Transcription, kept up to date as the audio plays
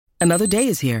Another day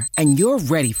is here, and you're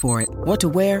ready for it. What to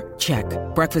wear? Check.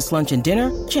 Breakfast, lunch, and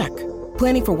dinner? Check.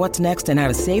 Planning for what's next and how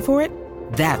to save for it?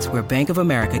 That's where Bank of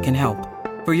America can help.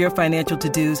 For your financial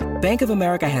to-dos, Bank of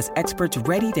America has experts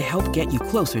ready to help get you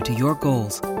closer to your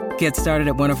goals. Get started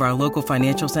at one of our local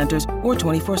financial centers or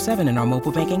 24/7 in our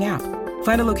mobile banking app.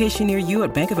 Find a location near you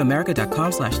at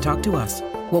bankofamerica.com/talktous.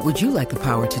 What would you like the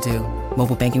power to do?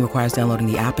 Mobile banking requires downloading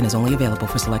the app and is only available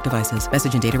for select devices.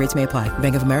 Message and data rates may apply.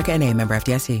 Bank of America N.A., member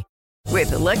FDIC.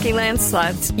 With the Lucky Land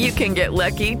Slots, you can get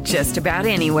lucky just about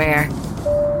anywhere.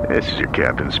 This is your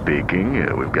captain speaking.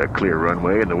 We've got clear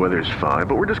runway and the weather's fine,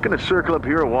 but we're just going to circle up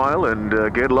here a while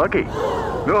and get lucky.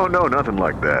 No, nothing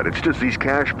like that. It's just these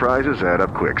cash prizes add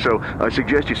up quick. So I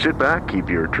suggest you sit back,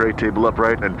 keep your tray table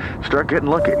upright, and start getting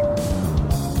lucky.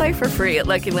 Play for free at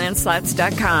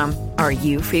LuckyLandSlots.com. Are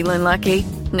you feeling lucky?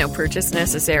 No purchase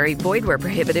necessary. Void where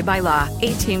prohibited by law.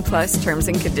 18+ terms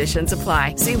and conditions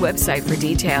apply. See website for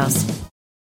details.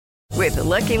 With the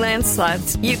Lucky Land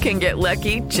Slots, you can get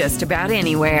lucky just about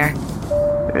anywhere.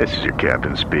 This is your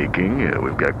captain speaking.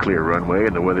 We've got clear runway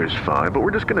and the weather's fine, but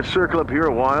we're just going to circle up here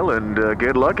a while and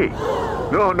get lucky.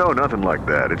 No, nothing like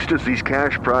that. It's just these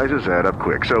cash prizes add up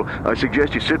quick. So I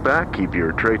suggest you sit back, keep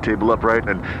your tray table upright,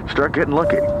 and start getting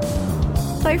lucky.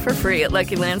 Play for free at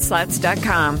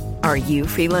LuckyLandSlots.com. Are you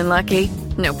feeling lucky?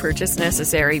 No purchase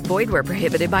necessary. Void where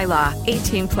prohibited by law.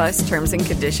 18+ terms and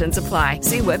conditions apply.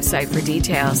 See website for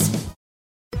details.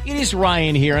 It is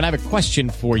Ryan here, and I have a question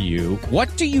for you.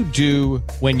 What do you do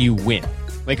when you win?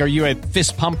 Like, are you a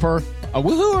fist pumper, a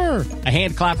woohooer, a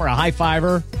hand clapper, a high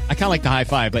fiver? I kind of like the high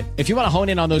five, but if you want to hone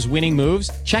in on those winning moves,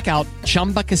 check out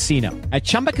Chumba Casino. At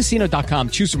ChumbaCasino.com,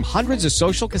 choose from hundreds of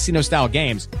social casino-style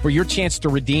games for your chance to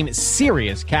redeem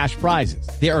serious cash prizes.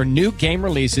 There are new game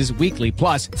releases weekly,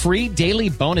 plus free daily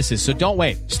bonuses. So don't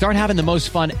wait. Start having the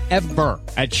most fun ever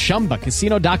at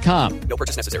ChumbaCasino.com. No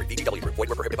purchase necessary. VGW. Void where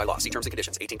prohibited by law. See terms and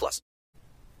conditions. 18+.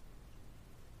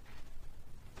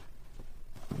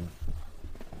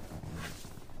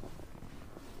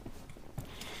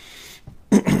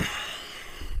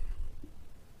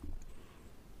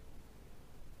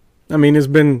 I mean, it's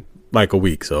been like a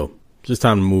week, so it's just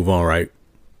time to move on, right?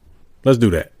 Let's do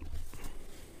that.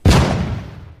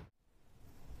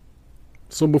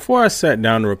 So before I sat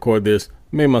down to record this,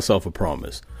 I made myself a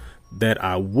promise that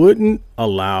I wouldn't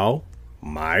allow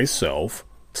myself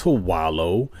to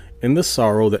wallow in the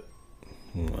sorrow that,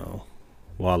 well,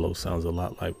 wallow sounds a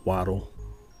lot like waddle.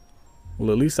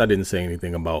 Well, at least I didn't say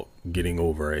anything about getting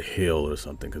over a hill or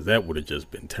something, because that would have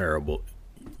just been terrible.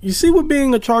 You see what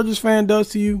being a Chargers fan does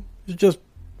to you? It's just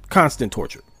constant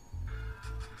torture.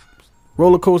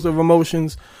 Roller coaster of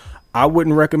emotions. I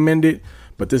wouldn't recommend it,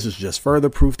 but this is just further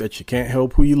proof that you can't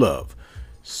help who you love.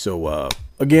 So,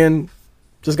 again,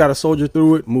 just got to soldier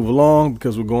through it, move along,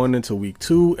 because we're going into week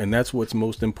 2, and that's what's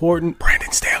most important.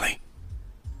 Brandon Staley.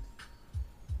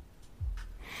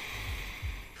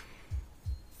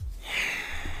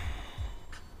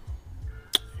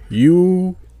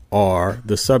 You are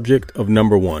the subject of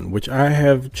number 1, which I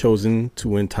have chosen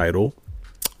to entitle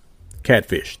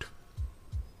Catfished.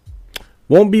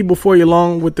 Won't be before you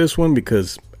long with this one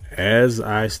because, as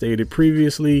I stated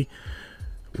previously,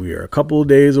 we are a couple of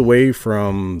days away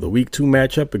from the week 2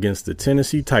 matchup against the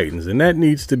Tennessee Titans, and that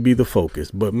needs to be the focus.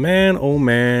 But man, oh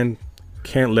man,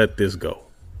 can't let this go.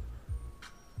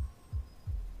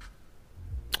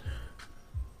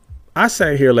 I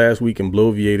sat here last week and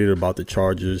bloviated about the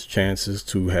Chargers' chances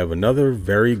to have another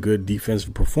very good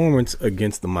defensive performance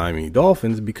against the Miami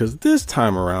Dolphins, because this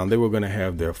time around they were going to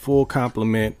have their full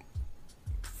complement,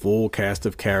 full cast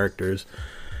of characters.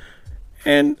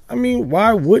 And I mean,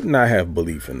 why wouldn't I have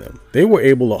belief in them? They were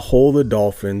able to hold the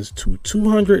Dolphins to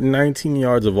 219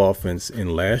 yards of offense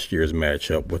in last year's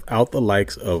matchup without the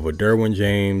likes of a Derwin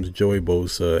James, Joey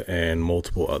Bosa, and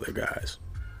multiple other guys.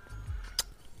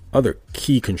 Other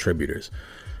key contributors.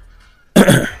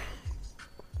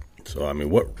 So, I mean,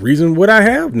 what reason would I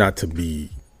have not to be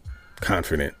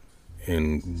confident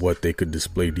in what they could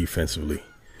display defensively?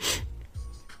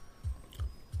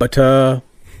 But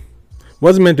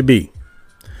wasn't meant to be.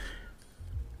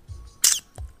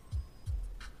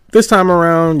 This time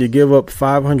around, you give up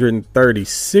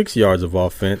 536 yards of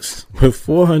offense, with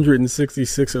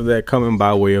 466 of that coming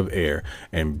by way of air.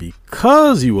 And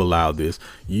because you allow this,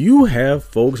 you have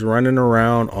folks running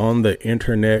around on the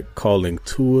internet calling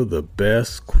Tua the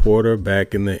best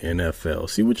quarterback in the NFL.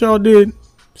 See what y'all did?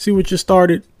 See what you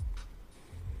started?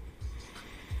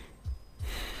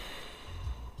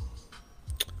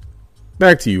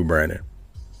 Back to you, Brandon.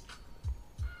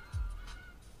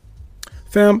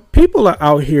 Fam, people are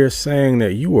out here saying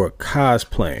that you are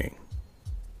cosplaying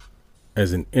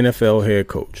as an NFL head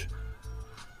coach.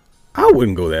 I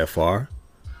wouldn't go that far.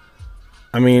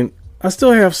 I mean, I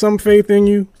still have some faith in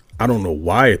you. I don't know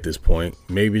why at this point.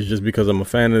 Maybe it's just because I'm a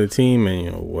fan of the team and,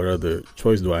 you know, what other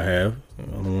choice do I have? I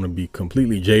don't want to be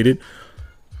completely jaded.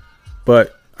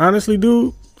 But honestly,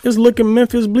 dude, it's looking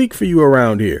Memphis bleak for you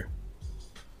around here.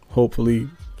 Hopefully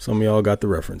some of y'all got the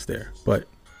reference there. But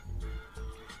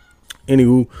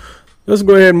anywho, let's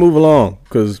go ahead and move along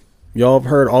because y'all have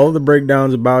heard all of the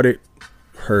breakdowns about it.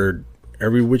 Heard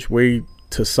every which way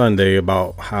to Sunday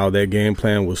about how that game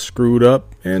plan was screwed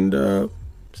up. And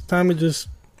it's time to just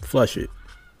flush it.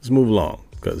 Let's move along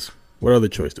because what other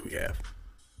choice do we have?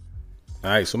 All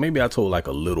right, so maybe I told like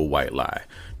a little white lie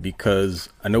because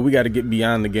I know we got to get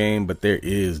beyond the game, but there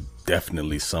is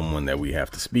definitely someone that we have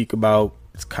to speak about.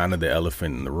 It's kind of the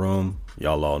elephant in the room.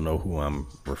 Y'all all know who I'm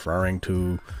referring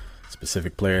to.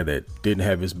 Specific player that didn't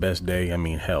have his best day. I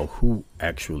mean, hell, who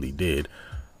actually did?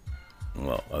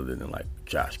 Well, other than like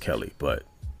Josh Kelly, but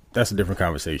that's a different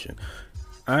conversation.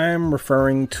 I'm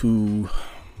referring to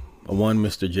one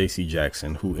Mr. J.C.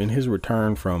 Jackson, who in his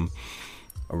return from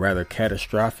a rather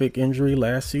catastrophic injury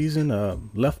last season,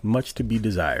 left much to be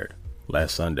desired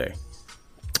last Sunday.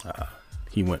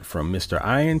 He went from Mr.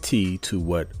 INT to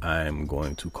what I'm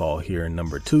going to call here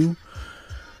number 2,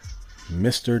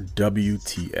 Mr.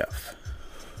 WTF.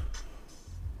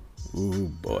 Ooh,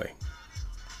 boy.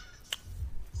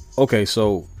 Okay,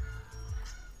 so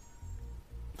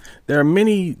there are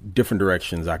many different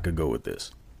directions I could go with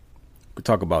this. We could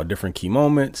talk about different key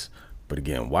moments, but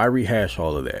again, why rehash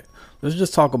all of that? Let's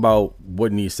just talk about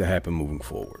what needs to happen moving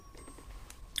forward.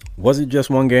 Was it just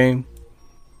one game?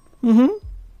 Mm-hmm.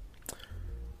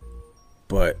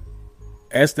 But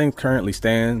as things currently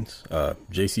stands,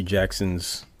 J.C.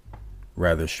 Jackson's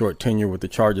rather short tenure with the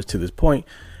Chargers to this point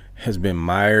has been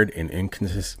mired in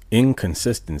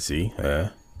inconsistency,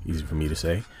 easy for me to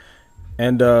say,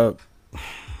 and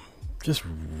just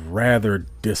rather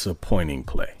disappointing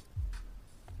play.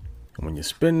 When you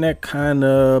spend that kind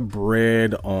of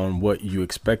bread on what you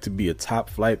expect to be a top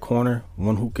flight corner,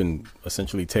 one who can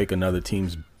essentially take another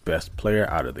team's best player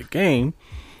out of the game,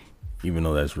 even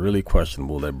though that's really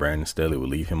questionable that Brandon Staley would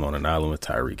leave him on an island with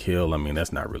Tyreek Hill. I mean,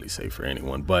 that's not really safe for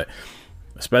anyone, but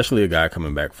especially a guy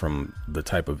coming back from the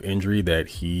type of injury that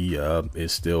he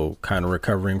is still kind of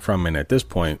recovering from. And at this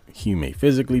point, he may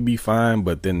physically be fine,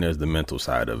 but then there's the mental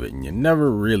side of it, and you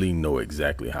never really know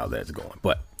exactly how that's going.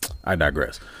 But I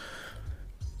digress.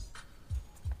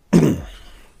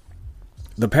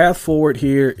 The path forward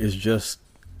here is just,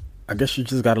 I guess you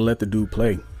just got to let the dude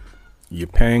play. You're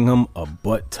paying him a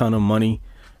butt ton of money,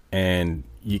 and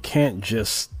you can't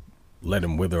just let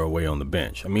him wither away on the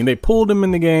bench. I mean, they pulled him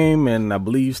in the game, and I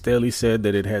believe Staley said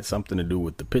that it had something to do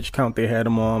with the pitch count they had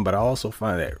him on, but I also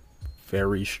find that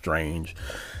very strange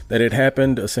that it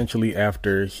happened essentially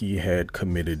after he had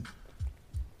committed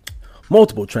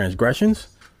multiple transgressions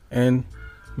and,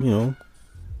 you know,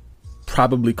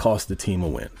 probably cost the team a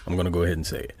win. I'm going to go ahead and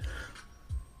say it.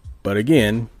 But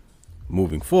again,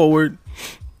 moving forward,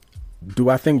 do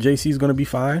I think JC is going to be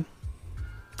fine?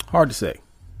 Hard to say.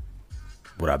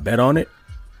 Would I bet on it?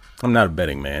 I'm not a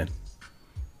betting man.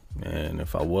 And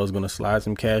if I was going to slide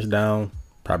some cash down,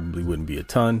 probably wouldn't be a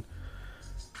ton.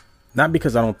 Not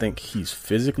because I don't think he's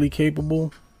physically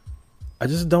capable. I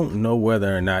just don't know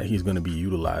whether or not he's going to be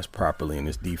utilized properly in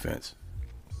this defense.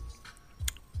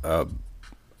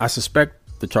 I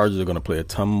suspect the Chargers are going to play a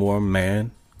ton more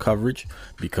man coverage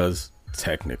because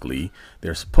technically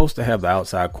they're supposed to have the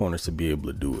outside corners to be able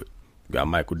to do it. You got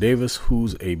Michael Davis,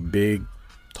 who's a big,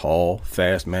 tall,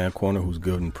 fast man corner who's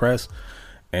good in press,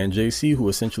 and JC, who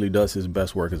essentially does his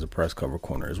best work as a press cover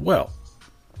corner as well.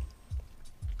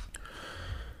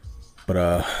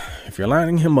 But if you're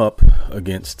lining him up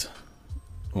against,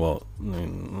 well, let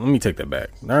me take that back.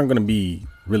 There aren't going to be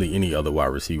really any other wide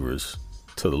receivers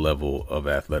to the level of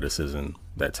athleticism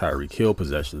that Tyreek Hill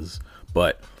possesses,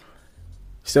 but you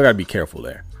still got to be careful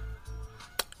there.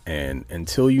 And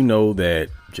until you know that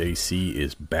JC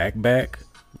is back,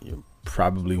 you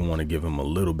probably want to give him a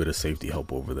little bit of safety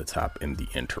help over the top in the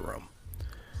interim.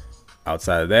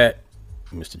 Outside of that,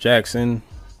 Mr. Jackson,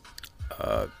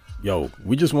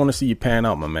 we just want to see you pan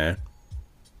out, my man.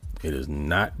 It has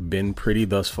not been pretty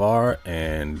thus far,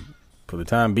 and for the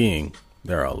time being,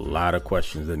 there are a lot of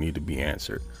questions that need to be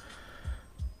answered.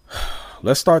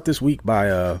 Let's start this week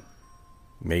by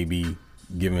maybe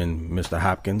giving Mr.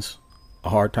 Hopkins a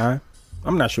hard time.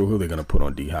 I'm not sure who they're going to put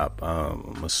on D-Hop.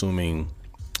 I'm assuming,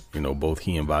 both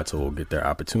he and Vato will get their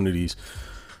opportunities.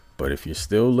 But if you're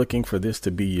still looking for this to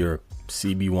be your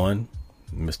CB1,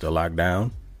 Mr.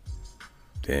 Lockdown,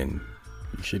 then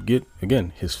he should get,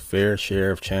 again, his fair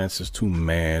share of chances to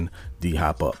man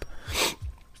D-Hop up.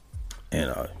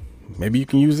 And maybe you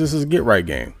can use this as a get-right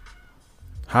game.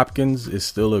 Hopkins is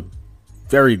still a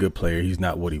very good player. He's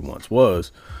not what he once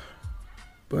was.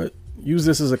 But use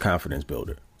this as a confidence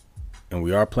builder. And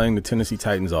we are playing the Tennessee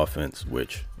Titans offense,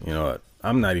 which,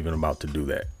 I'm not even about to do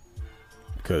that.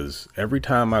 Because every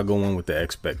time I go in with the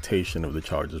expectation of the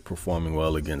Chargers performing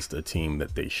well against a team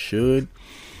that they should,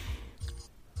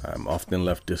 I'm often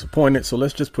left disappointed. So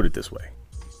let's just put it this way.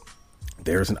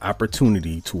 There's an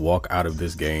opportunity to walk out of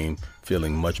this game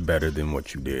feeling much better than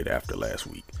what you did after last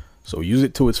week. So use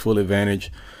it to its full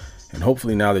advantage. And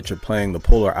hopefully now that you're playing the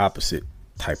polar opposite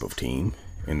type of team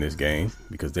in this game,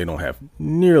 because they don't have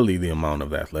nearly the amount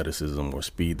of athleticism or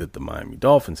speed that the Miami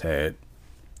Dolphins had,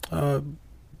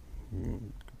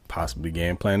 possibly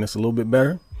game plan this a little bit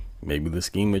better. Maybe the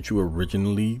scheme that you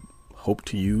originally hoped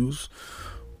to use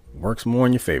works more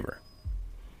in your favor.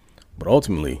 But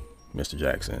ultimately, Mr.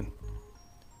 Jackson,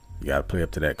 you got to play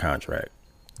up to that contract.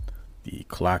 The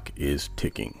clock is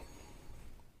ticking.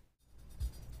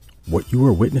 What you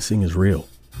are witnessing is real.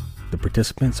 The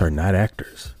participants are not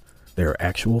actors. They are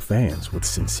actual fans with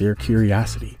sincere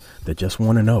curiosity that just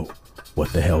want to know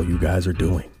what the hell you guys are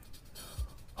doing.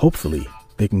 Hopefully,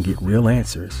 they can get real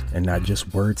answers and not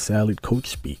just word salad coach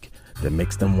speak that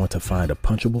makes them want to find a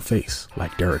punchable face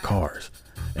like Derek Carr's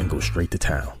and go straight to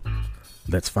town.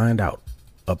 Let's find out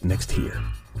up next here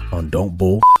on Don't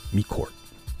Bull Me Court.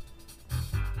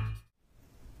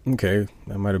 Okay,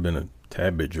 that might have been a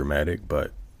tad bit dramatic,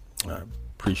 but I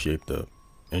appreciate the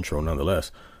intro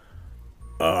nonetheless.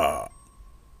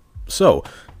 So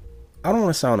I don't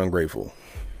want to sound ungrateful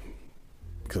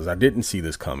because I didn't see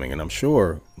this coming, and I'm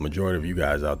sure majority of you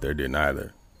guys out there didn't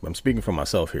either. I'm speaking for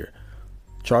myself here.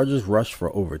 Chargers rushed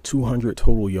for over 200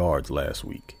 total yards last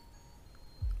week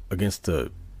against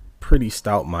a pretty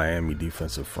stout Miami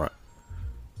defensive front.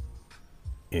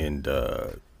 And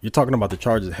you're talking about the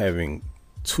Chargers having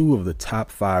two of the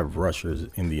top 5 rushers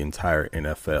in the entire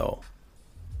NFL.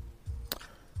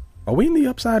 Are we in the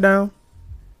upside down?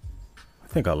 I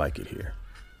think I like it here.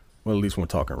 Well, at least we're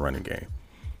talking running game.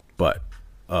 But,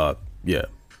 yeah.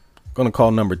 Going to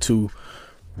call number 2,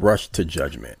 rush to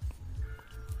judgment.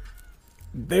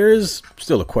 There's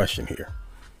still a question here.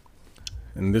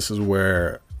 And this is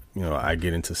where, I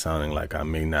get into sounding like I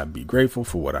may not be grateful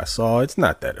for what I saw. It's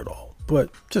not that at all, but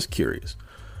just curious.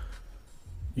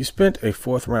 You spent a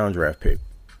 4th round draft pick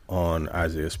on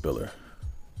Isaiah Spiller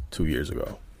 2 years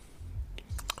ago.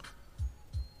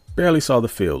 Barely saw the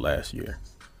field last year.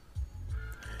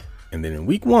 And then in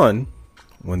week 1,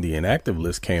 when the inactive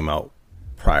list came out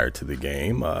prior to the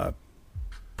game,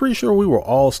 pretty sure we were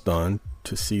all stunned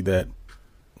to see that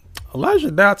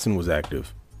Elijah Dotson was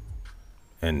active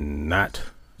and not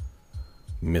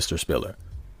Mr. Spiller.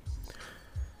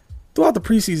 Throughout the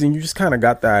preseason, you just kind of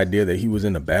got the idea that he was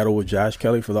in a battle with Josh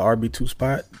Kelly for the RB2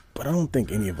 spot, but I don't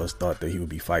think any of us thought that he would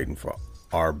be fighting for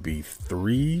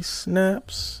RB3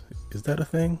 snaps. Is that a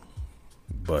thing?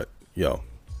 But,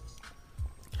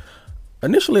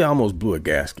 initially I almost blew a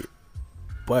gasket,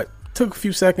 but took a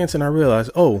few seconds and I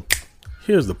realized,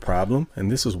 here's the problem.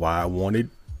 And this is why I wanted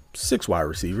 6 wide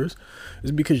receivers,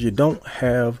 is because you don't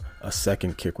have a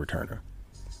second kick returner.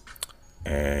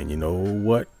 And you know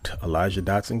what Elijah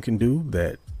Dotson can do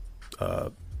that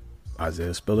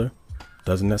Isaiah Spiller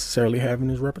doesn't necessarily have in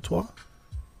his repertoire?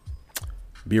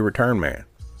 Be a return man.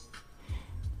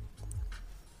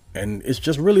 And it's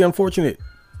just really unfortunate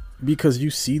because you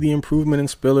see the improvement in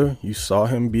Spiller. You saw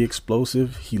him be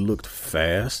explosive. He looked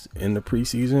fast in the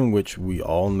preseason, which we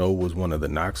all know was one of the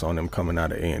knocks on him coming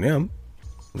out of A&M.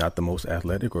 Not the most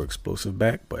athletic or explosive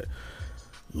back, but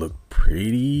looked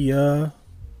pretty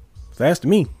fast to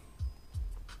me.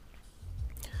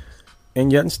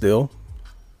 And yet and still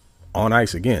on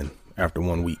ice again after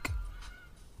 1 week.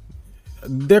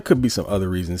 There could be some other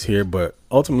reasons here, but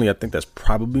ultimately I think that's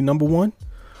probably number 1.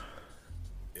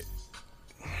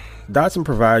 Dotson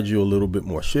provides you a little bit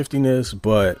more shiftiness,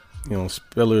 but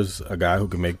Spiller's a guy who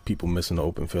can make people miss in the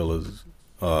open field as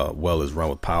well as run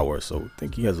with power. So I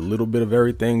think he has a little bit of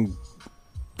everything.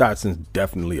 Dotson's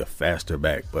definitely a faster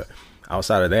back, but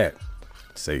outside of that,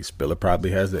 say Spiller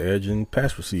probably has the edge in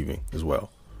pass receiving as well.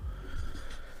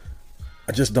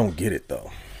 I just don't get it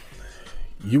though.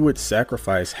 You would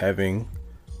sacrifice having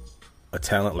a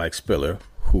talent like Spiller,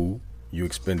 who you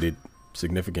expended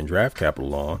significant draft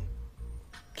capital on,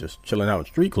 just chilling out in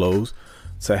street clothes,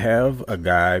 to have a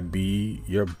guy be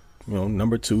your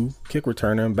number 2 kick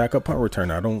returner and backup punt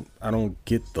returner. I don't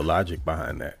get the logic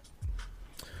behind that.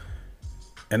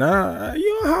 And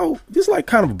how this is like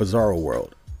kind of a bizarro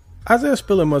world. Isaiah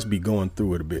Spiller must be going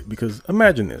through it a bit, because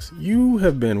imagine this. You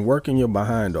have been working your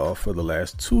behind off for the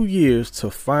last 2 years to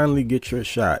finally get your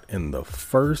shot in the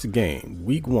first game,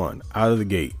 week 1, out of the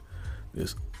gate.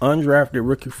 This undrafted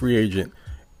rookie free agent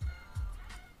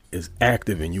is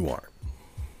active and you aren't.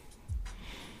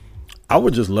 I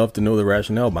would just love to know the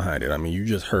rationale behind it. I mean, you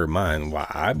just heard mine, why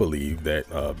I believe that,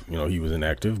 he was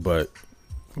inactive, but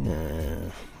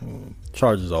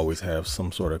Chargers always have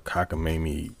some sort of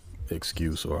cockamamie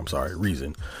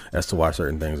reason as to why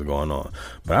certain things are going on.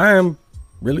 But I am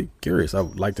really curious. I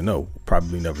would like to know.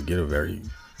 Probably never get a very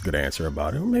good answer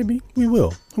about it. Or maybe we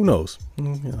will. Who knows?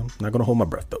 I'm not going to hold my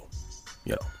breath, though.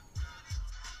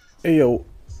 Hey, yo,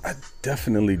 I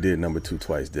definitely did number 2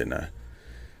 twice, didn't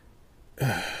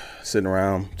I? Sitting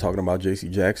around talking about J.C.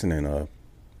 Jackson and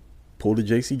pulled a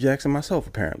J.C. Jackson myself,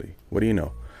 apparently. What do you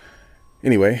know?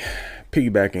 Anyway,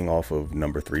 piggybacking off of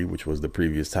number 3, which was the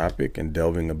previous topic, and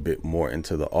delving a bit more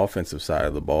into the offensive side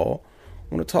of the ball,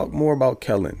 I want to talk more about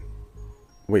Kellen.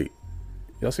 Wait,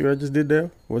 y'all see what I just did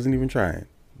there? Wasn't even trying.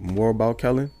 More about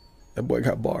Kellen? That boy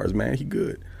got bars, man. He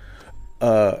good.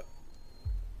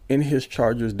 In his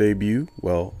Chargers debut,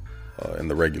 in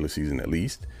the regular season at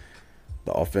least,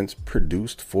 the offense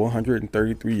produced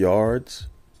 433 yards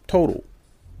total.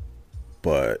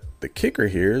 But the kicker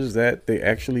here is that they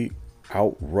actually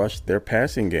outrushed their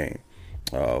passing game.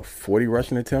 40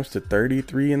 rushing attempts to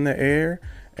 33 in the air.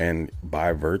 And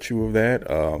by virtue of that,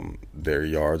 their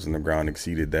yards on the ground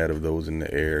exceeded that of those in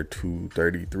the air,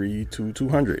 233 to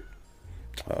 200.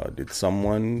 Did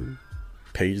someone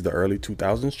page the early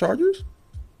 2000s Chargers?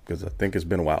 Because I think it's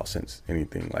been a while since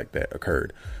anything like that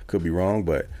occurred. Could be wrong,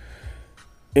 but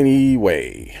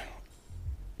anyway,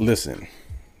 listen,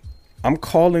 I'm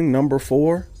calling number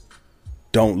 4.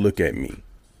 Don't look at me.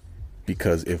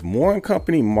 Because if Moore and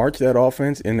company march that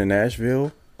offense into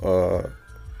Nashville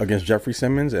against Jeffrey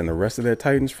Simmons and the rest of that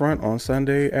Titans front on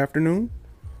Sunday afternoon,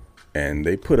 and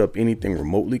they put up anything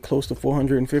remotely close to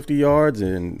 450 yards,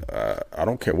 and I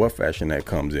don't care what fashion that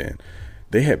comes in,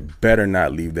 they had better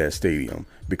not leave that stadium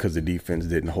because the defense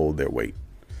didn't hold their weight.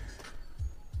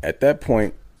 At that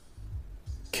point,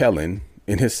 Kellen,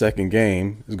 in his second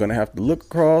game, is going to have to look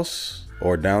across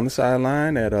or down the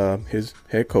sideline at his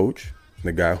head coach,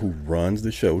 the guy who runs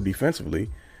the show defensively,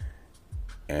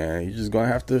 and he's just going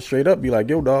to have to straight up be like,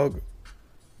 yo, dog,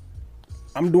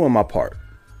 I'm doing my part.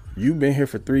 You've been here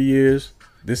for 3 years.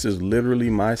 This is literally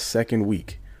my second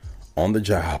week on the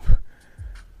job,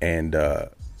 and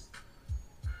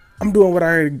I'm doing what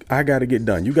I got to get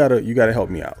done. You gotta help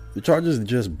me out. The Chargers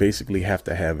just basically have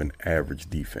to have an average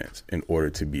defense in order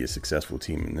to be a successful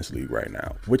team in this league right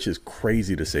now, which is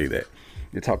crazy to say that.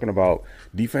 You're talking about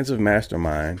defensive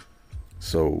mastermind,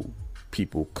 so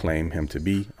people claim him to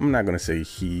be. I'm not going to say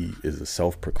he is a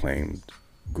self-proclaimed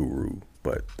guru,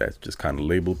 but that's just kind of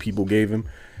label people gave him.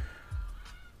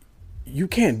 You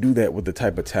can't do that with the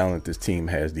type of talent this team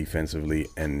has defensively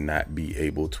and not be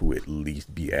able to at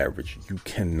least be average. You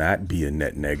cannot be a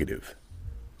net negative.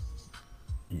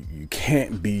 You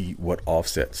can't be what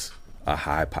offsets a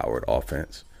high-powered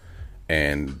offense.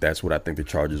 And that's what I think the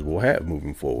Chargers will have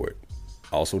moving forward.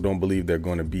 I also don't believe they're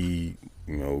going to be,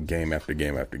 game after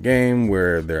game after game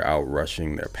where they're out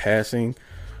rushing their passing.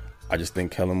 I just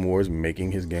think Kellen Moore is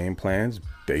making his game plans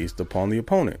based upon the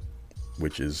opponent,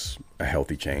 which is a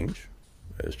healthy change.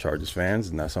 As Chargers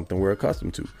fans, not something we're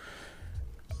accustomed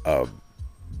to.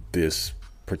 This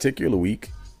particular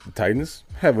week, the Titans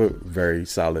have a very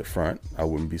solid front. I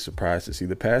wouldn't be surprised to see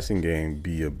the passing game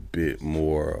be a bit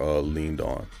more leaned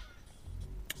on.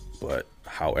 But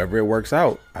however it works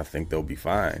out, I think they'll be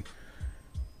fine.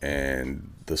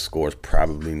 And the score's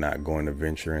probably not going to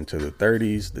venture into the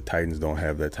 30s. The Titans don't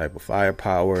have that type of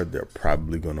firepower. They're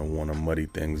probably going to want to muddy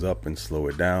things up and slow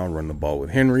it down, run the ball with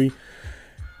Henry.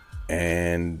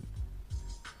 And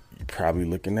you're probably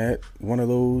looking at one of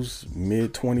those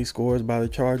mid-20 scores by the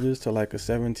Chargers to like a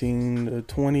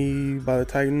 17-20 by the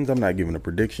Titans. I'm not giving a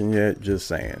prediction yet, just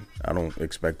saying. I don't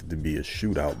expect it to be a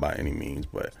shootout by any means,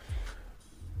 but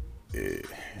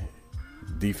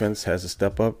defense has to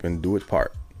step up and do its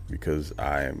part, because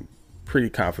I am pretty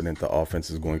confident the offense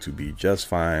is going to be just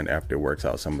fine after it works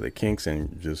out some of the kinks.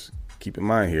 And just keep in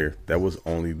mind here, that was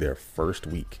only their first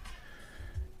week,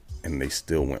 and they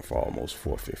still went for almost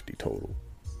 450 total.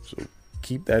 So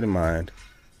keep that in mind.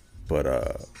 But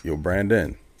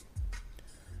Brandon,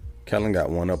 Kellen got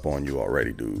one up on you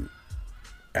already, dude,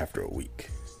 after a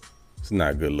week. It's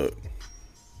not a good look.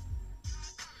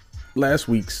 Last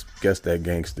week's Guess That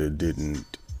Gangster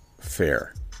didn't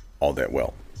fare all that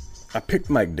well. I picked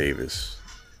Mike Davis.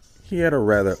 he had a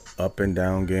rather up and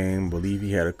down game. Believe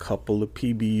he had a couple of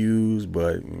PBUs,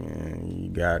 but he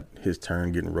got his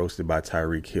turn getting roasted by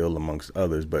Tyreek Hill amongst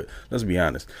others. But let's be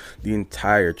honest, the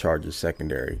entire Chargers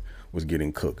secondary was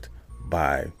getting cooked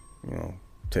by,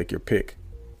 take your pick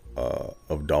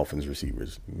of Dolphins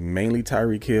receivers, mainly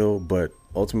Tyreek Hill, but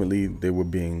ultimately they were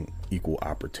being equal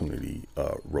opportunity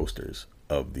roasters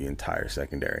of the entire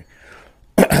secondary.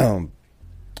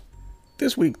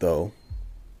 This week, though,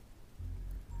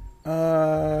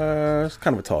 it's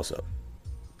kind of a toss-up.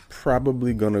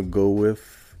 Probably going to go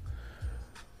with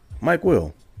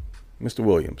Mr.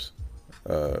 Williams.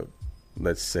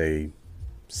 Let's say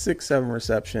 6-7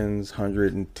 receptions,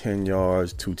 110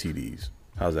 yards, 2 TDs.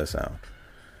 How's that sound?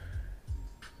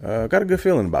 Got a good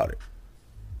feeling about it.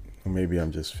 Or maybe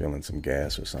I'm just feeling some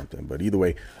gas or something. But either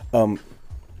way,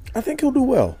 I think he'll do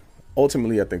well.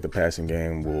 Ultimately, I think the passing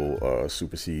game will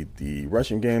supersede the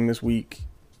rushing game this week.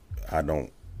 I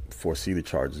don't foresee the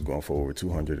Chargers going for over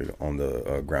 200 on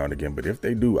the ground again. But if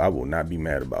they do, I will not be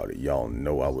mad about it. Y'all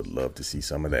know I would love to see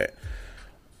some of that.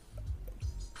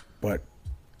 But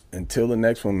until the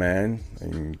next one, man,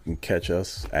 and you can catch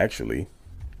us actually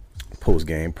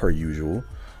post-game per usual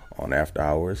on After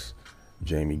Hours,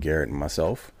 Jamie, Garrett, and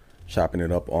myself, chopping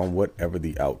it up on whatever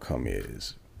the outcome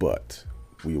is. But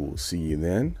we will see you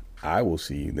then. I will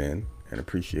see you then, and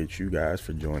appreciate you guys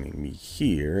for joining me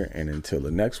here. And until the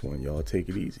next one, y'all take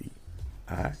it easy.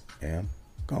 I am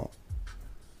gone.